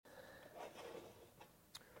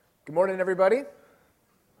Good morning, everybody.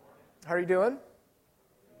 How are you doing?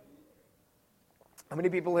 How many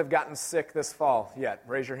people have gotten sick this fall yet?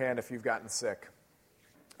 Raise your hand if you've gotten sick.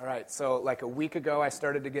 All right, so like a week ago, I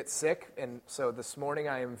started to get sick, and so this morning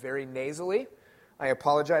I am very nasally. I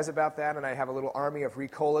apologize about that, and I have a little army of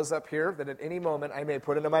Ricolas up here that at any moment I may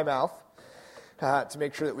put into my mouth to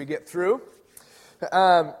make sure that we get through.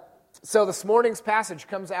 So this morning's passage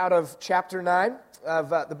comes out of chapter 9 of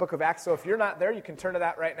the book of Acts. So if you're not there, you can turn to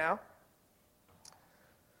that right now.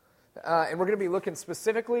 And we're going to be looking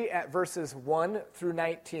specifically at verses 1 through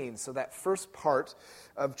 19, so that first part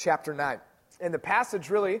of chapter 9. And the passage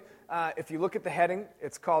really, if you look at the heading,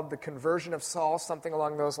 it's called The Conversion of Saul, something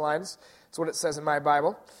along those lines. It's what it says in my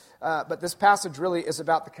Bible. But this passage really is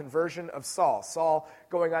about the conversion of Saul. Saul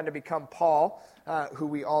going on to become Paul, who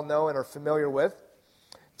we all know and are familiar with.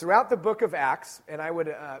 Throughout the book of Acts, and I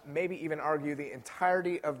would maybe even argue the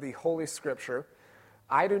entirety of the Holy Scripture,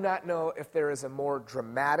 I do not know if there is a more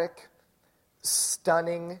dramatic,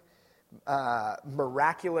 stunning,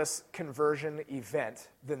 miraculous conversion event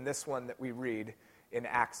than this one that we read in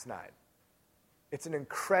Acts 9. It's an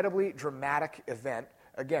incredibly dramatic event.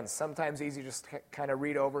 Again, sometimes easy just kind of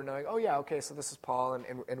read over knowing, oh yeah, okay, so this is Paul,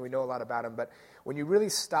 and we know a lot about him. But when you really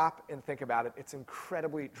stop and think about it, it's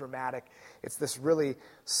incredibly dramatic. It's this really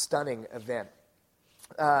stunning event.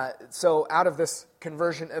 So out of this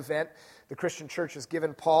conversion event, the Christian church has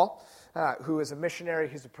given Paul, who is a missionary.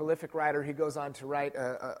 He's a prolific writer. He goes on to write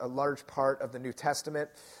a large part of the New Testament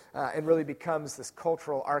and really becomes this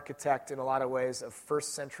cultural architect in a lot of ways of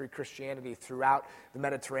first century Christianity throughout the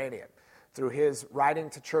Mediterranean. Through his writing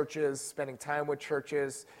to churches, spending time with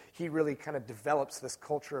churches, he really kind of develops this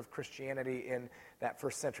culture of Christianity in that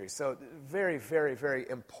first century. So very, very, very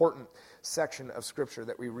important section of Scripture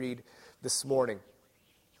that we read this morning.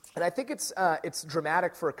 And I think it's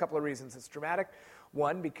dramatic for a couple of reasons. It's dramatic,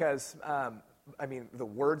 one, because the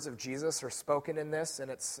words of Jesus are spoken in this, and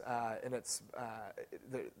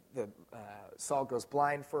Saul goes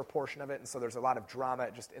blind for a portion of it, and so there's a lot of drama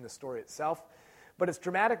just in the story itself. But it's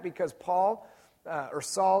dramatic because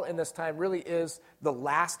Saul in this time really is the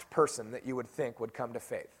last person that you would think would come to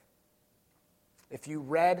faith. If you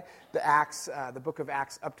read the book of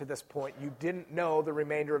Acts up to this point, you didn't know the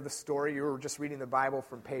remainder of the story. You were just reading the Bible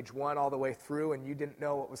from page 1 all the way through, and you didn't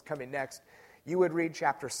know what was coming next. You would read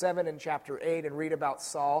chapter 7 and chapter 8 and read about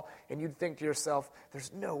Saul, and you'd think to yourself,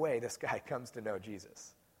 there's no way this guy comes to know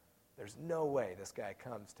Jesus. There's no way this guy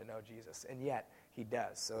comes to know Jesus. And yet, he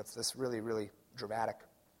does. So it's this really, really dramatic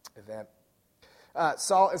event.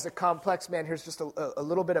 Saul is a complex man. Here's just a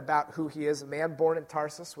little bit about who he is. A man born in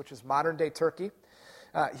Tarsus, which is modern-day Turkey.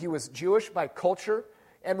 He was Jewish by culture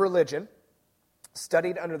and religion,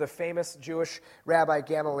 studied under the famous Jewish Rabbi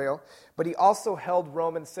Gamaliel, but he also held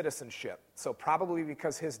Roman citizenship. So probably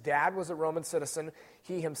because his dad was a Roman citizen,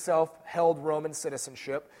 he himself held Roman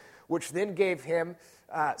citizenship, which then gave him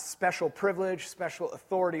special privilege, special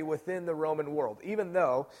authority within the Roman world, even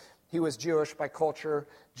though he was Jewish by culture,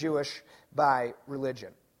 Jewish by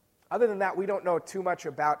religion. Other than that, we don't know too much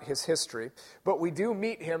about his history, but we do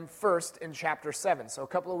meet him first in chapter 7. So a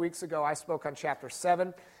couple of weeks ago, I spoke on chapter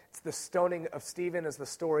 7. It's the stoning of Stephen is the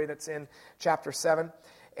story that's in chapter 7.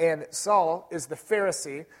 And Saul is the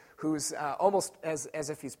Pharisee who's almost as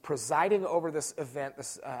if he's presiding over this event,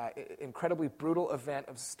 this incredibly brutal event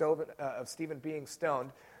of Stephen being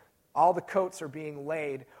stoned. All the coats are being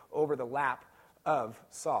laid over the lap of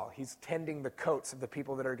Saul. He's tending the coats of the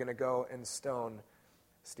people that are going to go and stone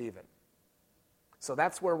Stephen. So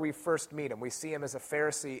that's where we first meet him. We see him as a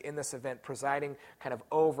Pharisee in this event, presiding kind of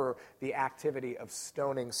over the activity of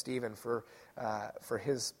stoning Stephen for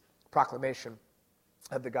his proclamation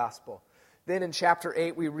of the gospel. Then in chapter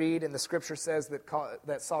 8 we read, and the scripture says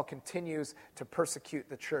that Saul continues to persecute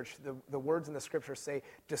the church. The words in the scripture say,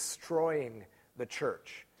 destroying the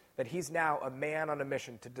church. That he's now a man on a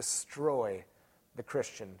mission to destroy the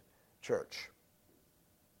Christian church.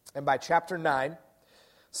 And by chapter 9,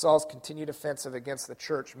 Saul's continued offensive against the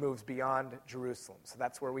church moves beyond Jerusalem. So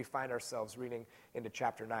that's where we find ourselves reading into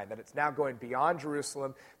chapter 9, that it's now going beyond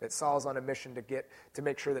Jerusalem, that Saul's on a mission to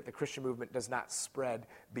make sure that the Christian movement does not spread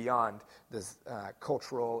beyond the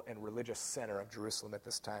cultural and religious center of Jerusalem at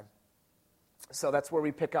this time. So that's where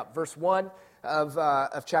we pick up. Verse 1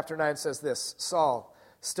 of chapter 9 says this, Saul,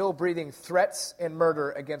 still breathing threats and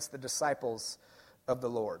murder against the disciples of the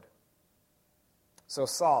Lord. So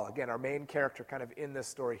Saul, again, our main character kind of in this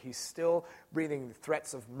story, he's still breathing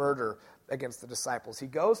threats of murder against the disciples. He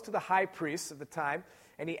goes to the high priest of the time,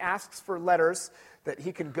 and he asks for letters that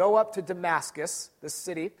he can go up to Damascus, this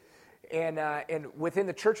city, and within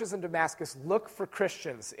the churches in Damascus, look for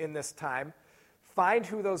Christians in this time find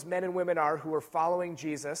who those men and women are who are following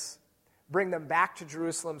Jesus, bring them back to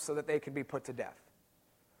Jerusalem so that they can be put to death.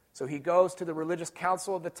 So he goes to the religious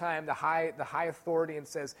council of the time, the high authority, and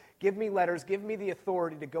says, give me letters, give me the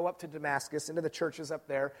authority to go up to Damascus, into the churches up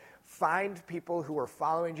there, find people who are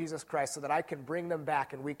following Jesus Christ so that I can bring them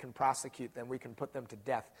back and we can prosecute them, we can put them to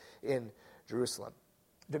death in Jerusalem.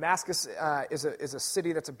 Damascus is a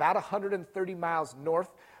city that's about 130 miles north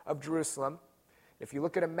of Jerusalem. If you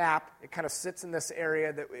look at a map, it kind of sits in this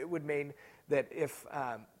area that it would mean that if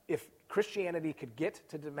Christianity could get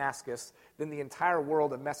to Damascus, then the entire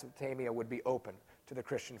world of Mesopotamia would be open to the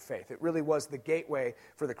Christian faith. It really was the gateway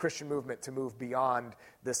for the Christian movement to move beyond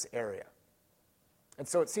this area. And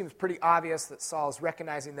so it seems pretty obvious that Saul is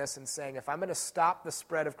recognizing this and saying, if I'm going to stop the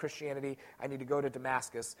spread of Christianity, I need to go to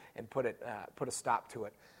Damascus and put a stop to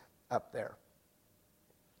it up there.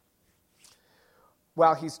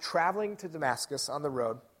 While he's traveling to Damascus on the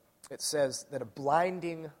road, it says that a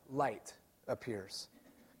blinding light appears,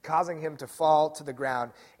 causing him to fall to the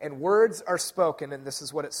ground. And words are spoken, and this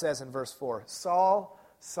is what it says in verse 4. Saul,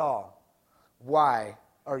 Saul, why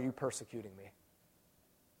are you persecuting me?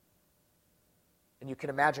 And you can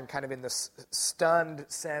imagine kind of in this stunned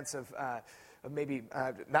sense of maybe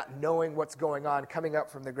not knowing what's going on, coming up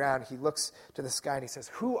from the ground, he looks to the sky and he says,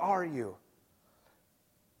 who are you?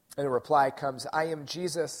 And the reply comes, I am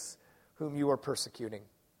Jesus whom you are persecuting.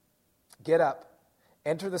 Get up,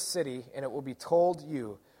 enter the city, and it will be told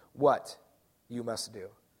you what you must do.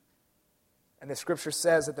 And the scripture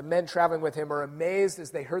says that the men traveling with him are amazed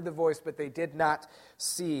as they heard the voice, but they did not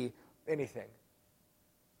see anything.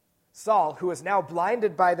 Saul, who is now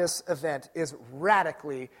blinded by this event, is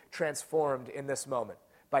radically transformed in this moment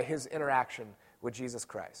by his interaction with Jesus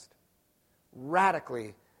Christ.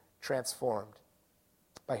 Radically transformed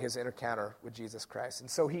by his encounter with Jesus Christ. And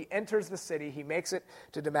so he enters the city, he makes it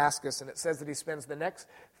to Damascus, and it says that he spends the next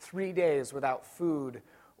 3 days without food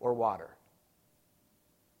or water.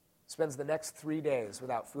 Spends the next 3 days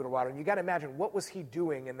without food or water. And you got to imagine, what was he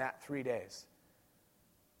doing in that 3 days?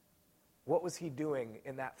 What was he doing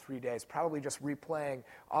in that 3 days? Probably just replaying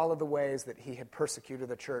all of the ways that he had persecuted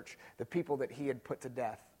the church, the people that he had put to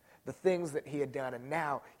death, the things that he had done, and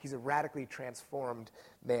now he's a radically transformed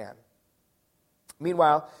man.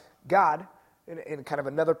 Meanwhile, God, in kind of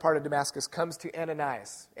another part of Damascus, comes to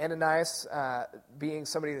Ananias. Ananias, being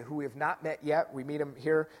somebody who we have not met yet, we meet him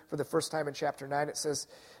here for the first time in chapter 9. It says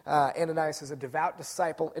Ananias is a devout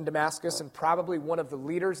disciple in Damascus and probably one of the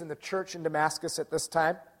leaders in the church in Damascus at this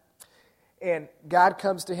time. And God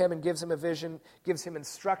comes to him and gives him a vision, gives him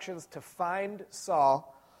instructions to find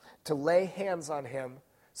Saul, to lay hands on him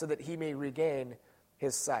so that he may regain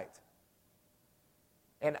his sight.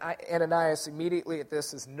 And Ananias immediately at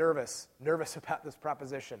this is nervous about this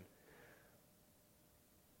proposition.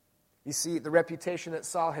 You see, the reputation that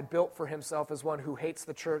Saul had built for himself as one who hates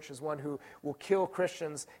the church, as one who will kill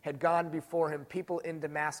Christians, had gone before him. People in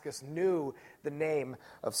Damascus knew the name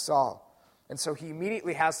of Saul. And so he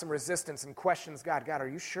immediately has some resistance and questions God, are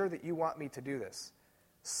you sure that you want me to do this?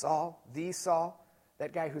 Saul, the Saul,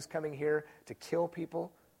 that guy who's coming here to kill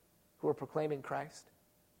people who are proclaiming Christ?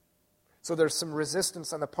 So there's some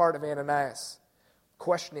resistance on the part of Ananias,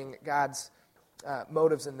 questioning God's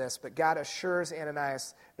motives in this. But God assures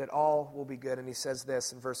Ananias that all will be good. And he says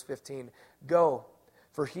this in verse 15, go,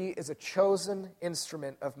 for he is a chosen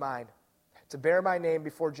instrument of mine, to bear my name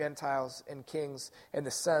before Gentiles and kings and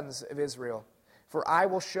the sons of Israel. For I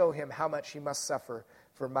will show him how much he must suffer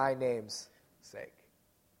for my name's sake.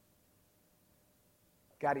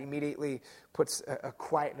 God immediately puts a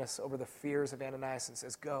quietness over the fears of Ananias and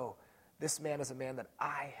says, go, this man is a man that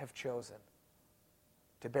I have chosen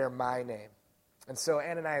to bear my name. And so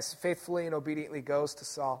Ananias faithfully and obediently goes to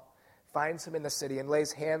Saul, finds him in the city, and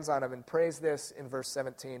lays hands on him, and prays this in verse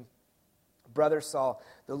 17. Brother Saul,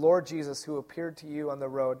 the Lord Jesus, who appeared to you on the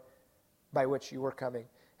road by which you were coming,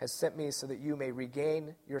 has sent me so that you may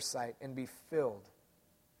regain your sight and be filled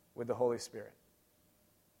with the Holy Spirit.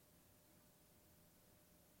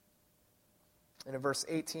 And in verse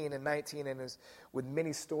 18 and 19, and as with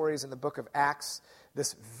many stories in the book of Acts,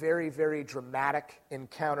 this very, very dramatic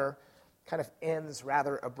encounter kind of ends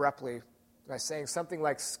rather abruptly by saying something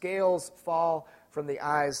like, scales fall from the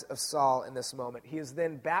eyes of Saul in this moment. He is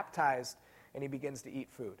then baptized and he begins to eat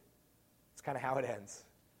food. It's kind of how it ends.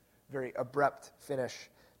 Very abrupt finish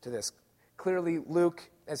to this. Clearly, Luke,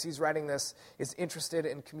 as he's writing this, is interested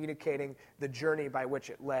in communicating the journey by which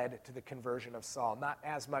it led to the conversion of Saul. Not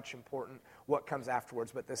as much important what comes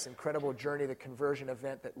afterwards, but this incredible journey, the conversion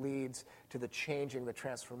event that leads to the changing, the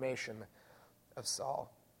transformation of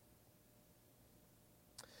Saul.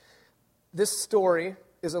 This story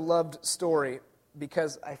is a loved story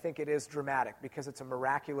because I think it is dramatic, because it's a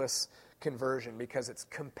miraculous conversion, because it's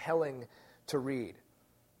compelling to read.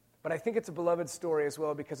 But I think it's a beloved story as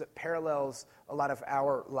well because it parallels a lot of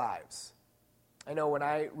our lives. I know when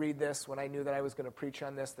I read this, when I knew that I was going to preach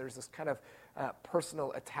on this, there's this kind of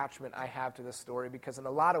personal attachment I have to this story because in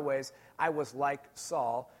a lot of ways, I was like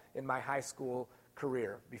Saul in my high school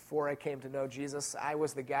career. Before I came to know Jesus, I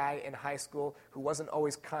was the guy in high school who wasn't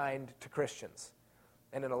always kind to Christians,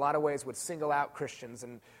 and in a lot of ways would single out Christians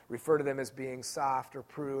and refer to them as being soft or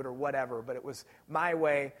prude or whatever, but it was my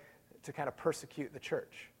way to kind of persecute the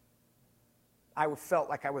church. I felt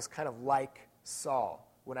like I was kind of like Saul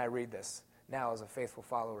when I read this now as a faithful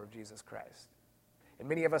follower of Jesus Christ. And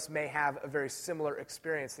many of us may have a very similar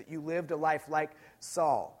experience, that you lived a life like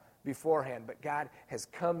Saul beforehand, but God has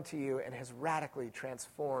come to you and has radically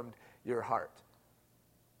transformed your heart.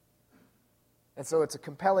 And so it's a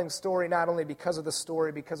compelling story, not only because of the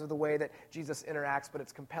story, because of the way that Jesus interacts, but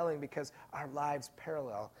it's compelling because our lives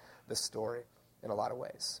parallel the story in a lot of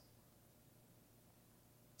ways.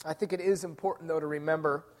 I think it is important, though, to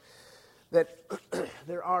remember that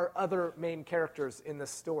there are other main characters in this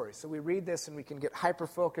story. So we read this and we can get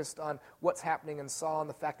hyper-focused on what's happening in Saul and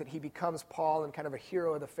the fact that he becomes Paul and kind of a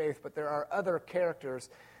hero of the faith, but there are other characters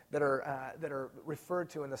that are referred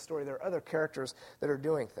to in the story. There are other characters that are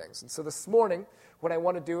doing things. And so this morning, what I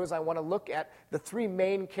want to do is I want to look at the three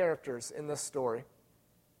main characters in this story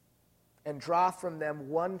and draw from them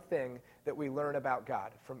one thing that we learn about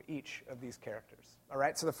God from each of these characters. All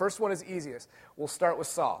right, so the first one is easiest. We'll start with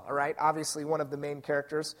Saul, all right? Obviously one of the main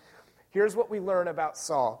characters. Here's what we learn about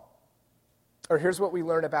Saul, or here's what we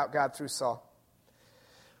learn about God through Saul.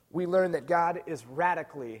 We learn that God is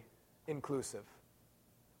radically inclusive.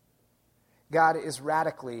 God is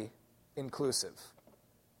radically inclusive.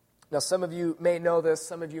 Now, some of you may know this,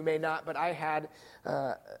 some of you may not, but I had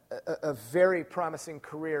a very promising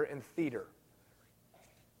career in theater.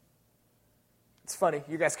 It's funny.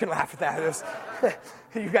 You guys can laugh at that.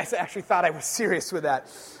 You guys actually thought I was serious with that.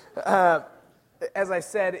 As I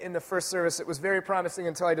said in the first service, it was very promising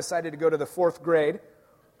until I decided to go to the 4th grade.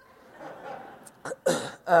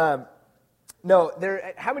 How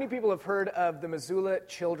many people have heard of the Missoula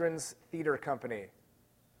Children's Theater Company?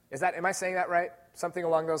 Am I saying that right? Something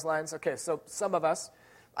along those lines? Okay, so some of us.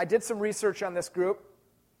 I did some research on this group.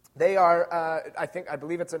 They are, I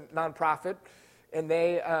believe it's a nonprofit, and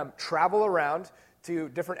they travel around to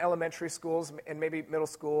different elementary schools and maybe middle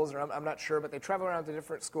schools, or I'm not sure, but they travel around to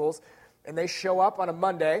different schools, and they show up on a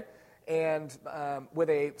Monday and with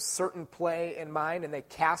a certain play in mind, and they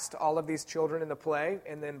cast all of these children in the play,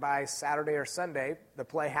 and then by Saturday or Sunday, the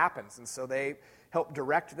play happens. And so they help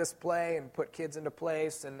direct this play and put kids into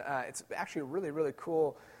place, and it's actually a really, really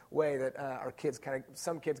cool way that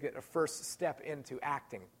some kids get a first step into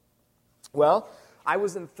acting. Well, I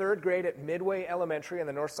was in 3rd grade at Midway Elementary on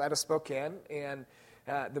the north side of Spokane, and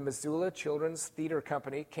the Missoula Children's Theater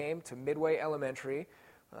Company came to Midway Elementary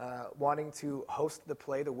wanting to host the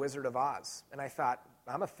play The Wizard of Oz. And I thought,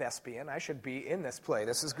 I'm a thespian. I should be in this play.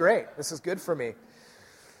 This is great. This is good for me.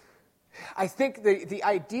 I think the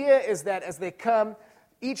idea is that as they come,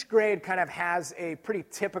 each grade kind of has a pretty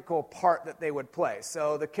typical part that they would play.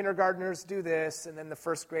 So the kindergartners do this, and then the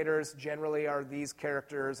 1st graders generally are these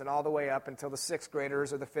characters, and all the way up until the 6th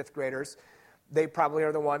graders or the 5th graders. They probably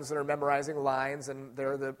are the ones that are memorizing lines, and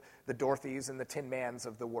they're the Dorothys and the Tin Mans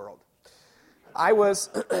of the world. I was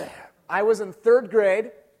in 3rd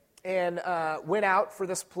grade and went out for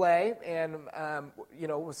this play and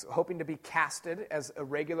was hoping to be casted as a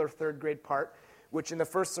regular 3rd grade part, which in the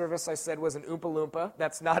first service I said was an Oompa Loompa.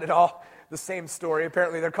 That's not at all the same story.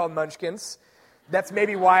 Apparently they're called Munchkins. That's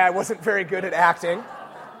maybe why I wasn't very good at acting.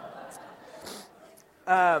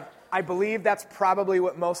 I believe that's probably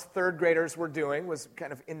what most 3rd graders were doing, was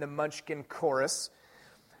kind of in the Munchkin chorus.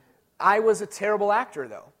 I was a terrible actor,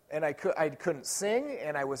 though, and I couldn't sing,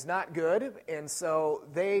 and I was not good, and so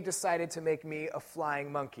they decided to make me a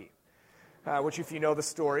flying monkey. Which, if you know the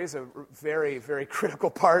story, is a very, very critical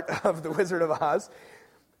part of The Wizard of Oz.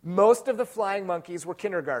 Most of the flying monkeys were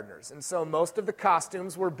kindergartners, and so most of the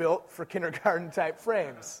costumes were built for kindergarten-type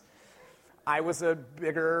frames. I was a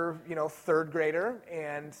bigger, 3rd grader,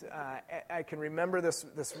 and I can remember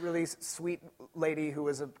this really sweet lady who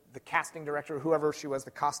was the casting director, whoever she was, the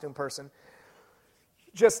costume person,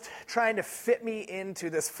 just trying to fit me into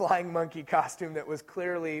this flying monkey costume that was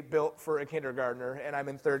clearly built for a kindergartner, and I'm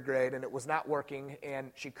in 3rd grade, and it was not working,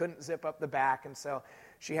 and she couldn't zip up the back, and so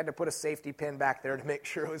she had to put a safety pin back there to make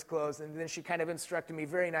sure it was closed, and then she kind of instructed me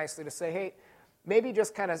very nicely to say, hey, maybe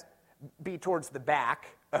just kind of be towards the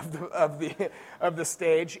back of the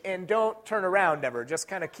stage, and don't turn around ever. Just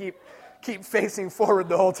kind of keep facing forward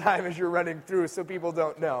the whole time as you're running through, so people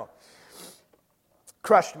don't know.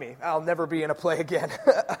 Crushed me. I'll never be in a play again.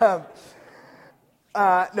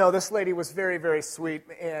 No, this lady was very, very sweet,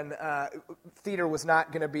 and theater was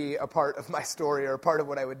not going to be a part of my story or a part of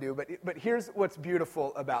what I would do. But here's what's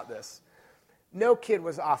beautiful about this. No kid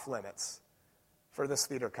was off limits for this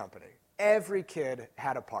theater company. Every kid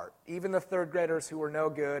had a part. Even the third graders who were no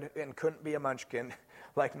good and couldn't be a munchkin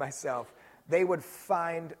like myself, they would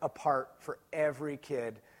find a part for every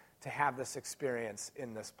kid to have this experience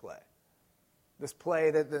in this play. This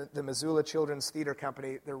play, the Missoula Children's Theater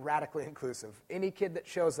Company, they're radically inclusive. Any kid that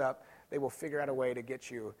shows up, they will figure out a way to get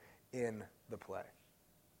you in the play.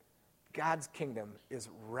 God's kingdom is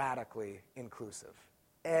radically inclusive.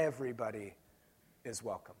 Everybody is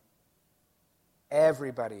welcome.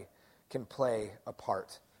 Everybody can play a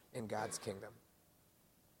part in God's kingdom.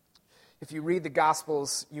 If you read the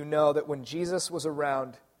Gospels, you know that when Jesus was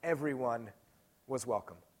around, everyone was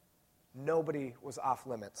welcome. Nobody was off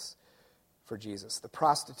limits for Jesus. The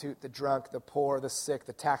prostitute, the drunk, the poor, the sick,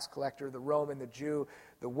 the tax collector, the Roman, the Jew,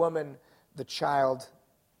 the woman, the child,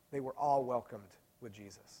 they were all welcomed with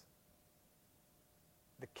Jesus.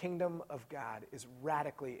 The kingdom of God is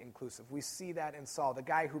radically inclusive. We see that in Saul. The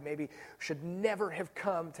guy who maybe should never have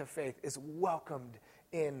come to faith is welcomed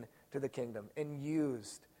into the kingdom and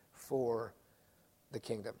used for the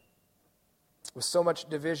kingdom. With so much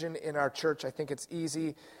division in our church, I think it's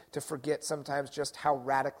easy to forget sometimes just how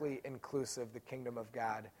radically inclusive the kingdom of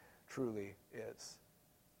God truly is.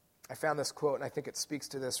 I found this quote, and I think it speaks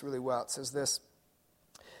to this really well. It says this: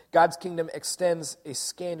 God's kingdom extends a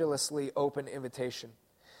scandalously open invitation.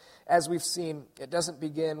 As we've seen, it doesn't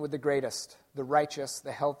begin with the greatest, the righteous,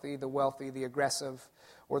 the healthy, the wealthy, the aggressive,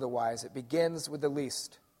 or the wise. It begins with the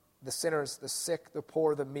least, the sinners, the sick, the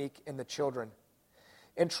poor, the meek, and the children.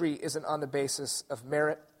 Entry isn't on the basis of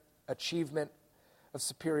merit, achievement, of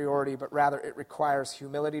superiority, but rather it requires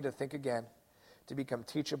humility to think again, to become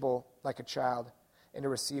teachable like a child, and to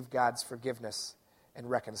receive God's forgiveness and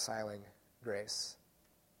reconciling grace.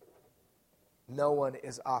 No one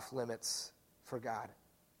is off limits for God.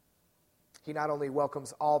 He not only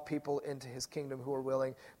welcomes all people into his kingdom who are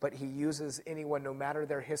willing, but he uses anyone, no matter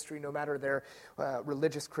their history, no matter their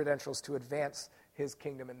religious credentials, to advance his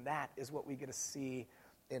kingdom. And that is what we get to see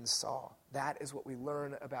in Saul. That is what we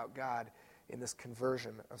learn about God in this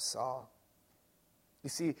conversion of Saul. You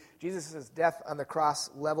see, Jesus' death on the cross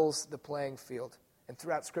levels the playing field. And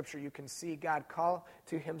throughout Scripture, you can see God call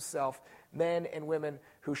to himself men and women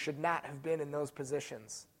who should not have been in those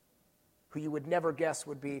positions, who you would never guess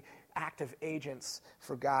would be active agents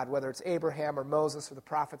for God, whether it's Abraham or Moses or the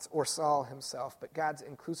prophets or Saul himself. But God's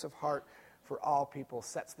inclusive heart for all people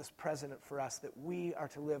sets this precedent for us that we are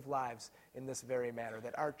to live lives in this very manner,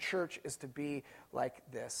 that our church is to be like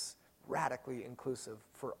this, radically inclusive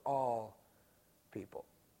for all people.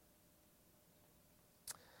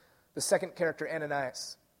 The second character,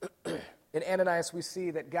 Ananias. In Ananias, we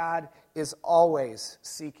see that God is always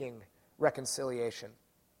seeking reconciliation.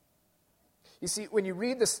 You see, when you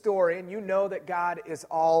read the story and you know that God is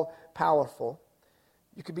all-powerful,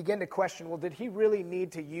 you could begin to question, well, did he really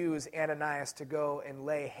need to use Ananias to go and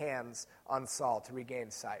lay hands on Saul to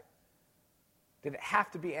regain sight? Did it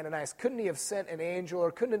have to be Ananias? Couldn't he have sent an angel,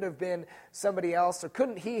 or couldn't it have been somebody else? Or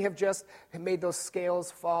couldn't he have just made those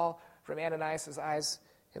scales fall from Ananias' eyes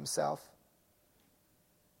himself?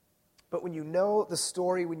 But when you know the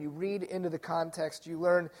story, when you read into the context, you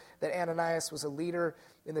learn that Ananias was a leader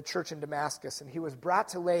in the church in Damascus, and he was brought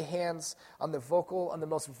to lay hands on the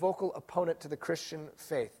most vocal opponent to the Christian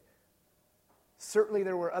faith. Certainly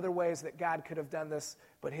there were other ways that God could have done this,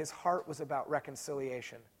 but his heart was about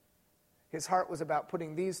reconciliation. His heart was about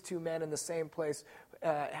putting these two men in the same place,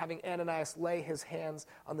 having Ananias lay his hands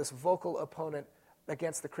on this vocal opponent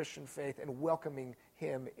against the Christian faith and welcoming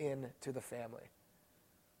him into the family.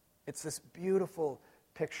 It's this beautiful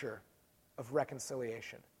picture of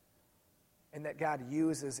reconciliation, and that God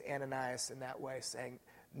uses Ananias in that way, saying,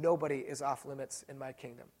 nobody is off limits in my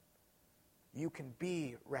kingdom. You can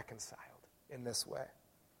be reconciled in this way.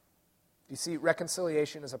 You see,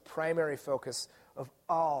 reconciliation is a primary focus of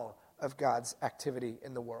all of God's activity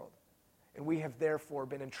in the world. And we have therefore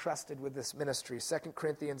been entrusted with this ministry. 2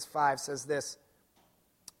 Corinthians 5 says this,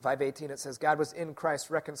 5:18, it says, God was in Christ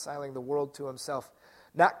reconciling the world to himself,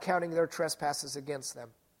 not counting their trespasses against them.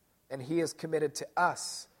 And he has committed to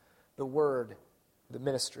us the word, the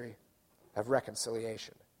ministry of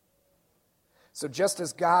reconciliation. So just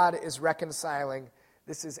as God is reconciling,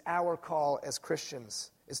 this is our call as Christians,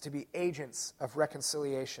 is to be agents of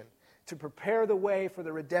reconciliation, to prepare the way for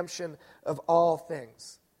the redemption of all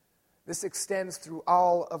things. This extends through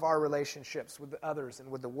all of our relationships with others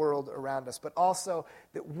and with the world around us, but also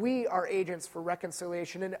that we are agents for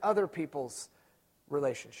reconciliation in other people's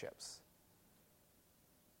relationships.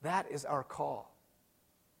 That is our call.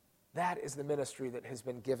 That is the ministry that has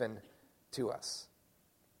been given to us.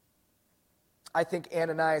 I think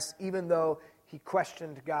Ananias, even though he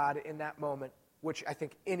questioned God in that moment, which I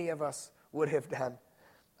think any of us would have done,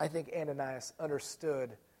 I think Ananias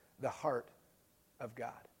understood the heart of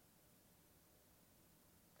God.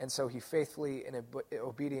 And so he faithfully and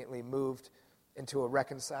obediently moved into a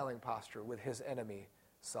reconciling posture with his enemy,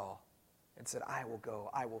 Saul, and said, I will go,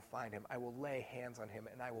 I will find him, I will lay hands on him,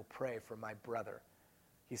 and I will pray for my brother.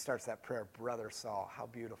 He starts that prayer, Brother Saul. How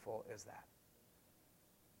beautiful is that?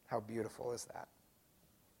 How beautiful is that?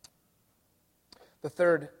 The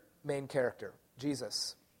third main character,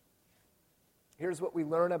 Jesus. Here's what we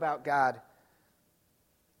learn about God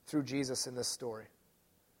through Jesus in this story.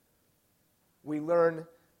 We learn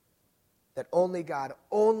that only God,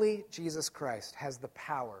 only Jesus Christ has the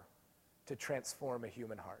power to transform a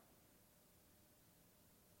human heart.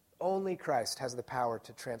 Only Christ has the power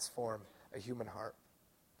to transform a human heart.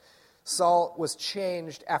 Saul was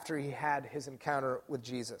changed after he had his encounter with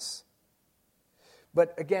Jesus.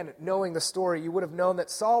 But again, knowing the story, you would have known that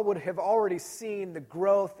Saul would have already seen the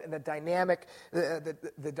growth and the dynamic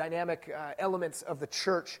elements of the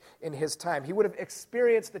church in his time. He would have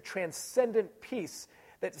experienced the transcendent peace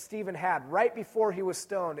that Stephen had right before he was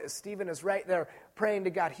stoned, as Stephen is right there praying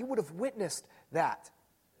to God. He would have witnessed that.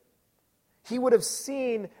 He would have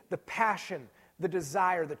seen the passion, the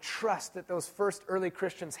desire, the trust that those first early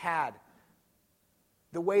Christians had,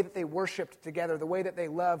 the way that they worshiped together, the way that they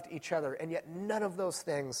loved each other, and yet none of those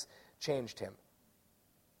things changed him.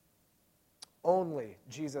 Only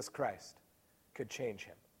Jesus Christ could change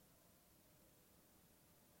him.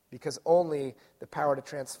 Because only the power to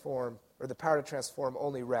transform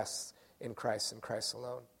only rests in Christ and Christ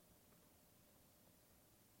alone.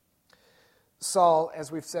 Saul,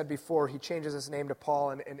 as we've said before, he changes his name to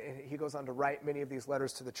Paul, and he goes on to write many of these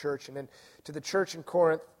letters to the church. And then to the church in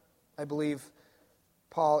Corinth, I believe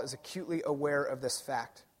Paul is acutely aware of this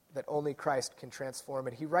fact, that only Christ can transform.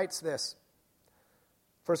 And he writes this,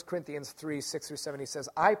 1 Corinthians 3, 6 through 7, he says,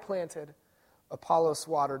 I planted, Apollos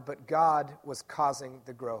watered, but God was causing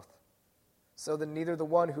the growth. So then neither the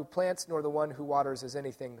one who plants nor the one who waters is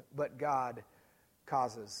anything, but God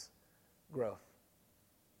causes growth.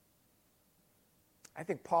 I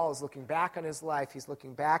think Paul is looking back on his life. He's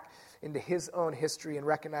looking back into his own history and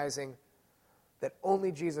recognizing that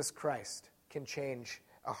only Jesus Christ can change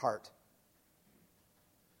a heart.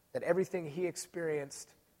 That everything he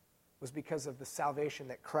experienced was because of the salvation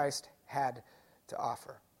that Christ had to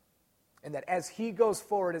offer. And that as he goes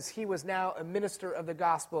forward, as he was now a minister of the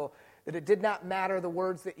gospel, that it did not matter the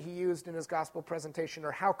words that he used in his gospel presentation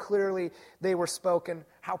or how clearly they were spoken,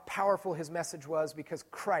 how powerful his message was, because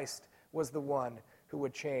Christ was the one who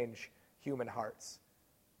would change human hearts.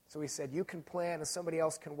 So he said, you can plant and somebody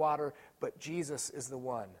else can water, but Jesus is the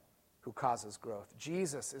one who causes growth.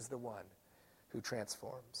 Jesus is the one who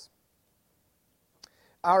transforms.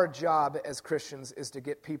 Our job as Christians is to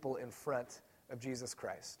get people in front of Jesus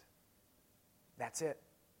Christ. That's it.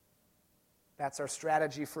 That's our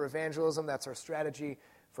strategy for evangelism. That's our strategy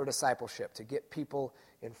for discipleship, to get people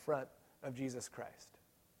in front of Jesus Christ.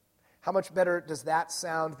 How much better does that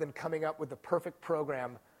sound than coming up with the perfect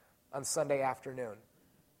program on Sunday afternoon,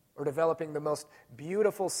 or developing the most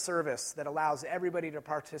beautiful service that allows everybody to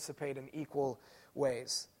participate in equal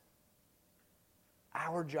ways?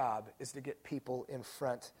 Our job is to get people in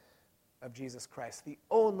front of Jesus Christ. The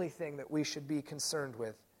only thing that we should be concerned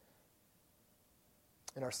with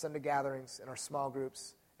in our Sunday gatherings, in our small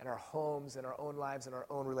groups, in our homes, in our own lives, in our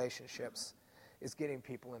own relationships, is getting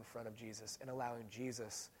people in front of Jesus and allowing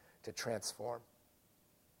Jesus to transform.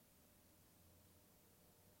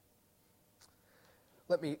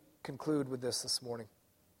 Let me conclude with this morning.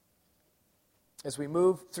 As we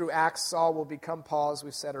move through Acts, Saul will become Paul, as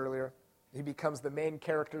we've said earlier. He becomes the main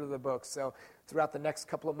character of the book. So throughout the next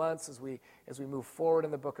couple of months, as we move forward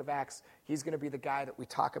in the book of Acts, he's going to be the guy that we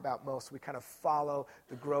talk about most. We kind of follow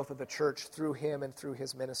the growth of the church through him and through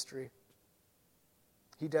his ministry.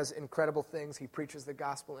 He does incredible things. He preaches the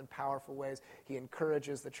gospel in powerful ways. He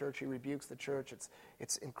encourages the church. He rebukes the church.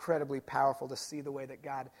 It's incredibly powerful to see the way that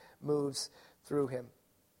God moves through him.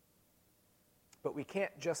 But we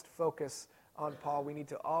can't just focus on Paul. We need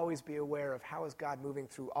to always be aware of how is God moving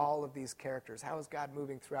through all of these characters. How is God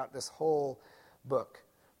moving throughout this whole book?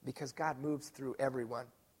 Because God moves through everyone.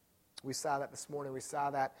 We saw that this morning. We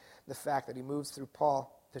saw that the fact that he moves through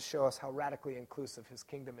Paul. to show us how radically inclusive his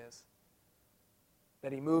kingdom is.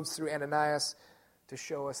 That he moves through Ananias to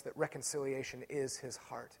show us that reconciliation is his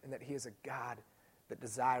heart and that he is a God that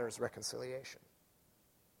desires reconciliation.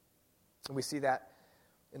 And we see that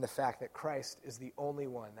in the fact that Christ is the only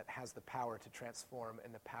one that has the power to transform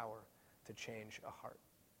and the power to change a heart.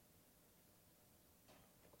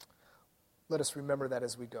 Let us remember that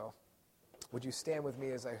as we go. Would you stand with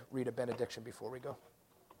me as I read a benediction before we go?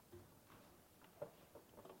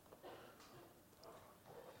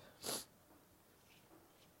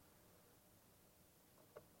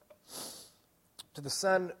 To the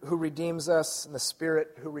Son who redeems us, and the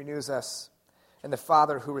Spirit who renews us, and the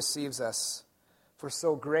Father who receives us, for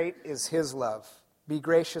so great is his love. Be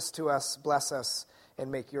gracious to us, bless us,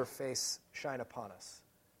 and make your face shine upon us.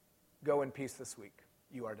 Go in peace this week.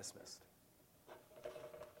 You are dismissed.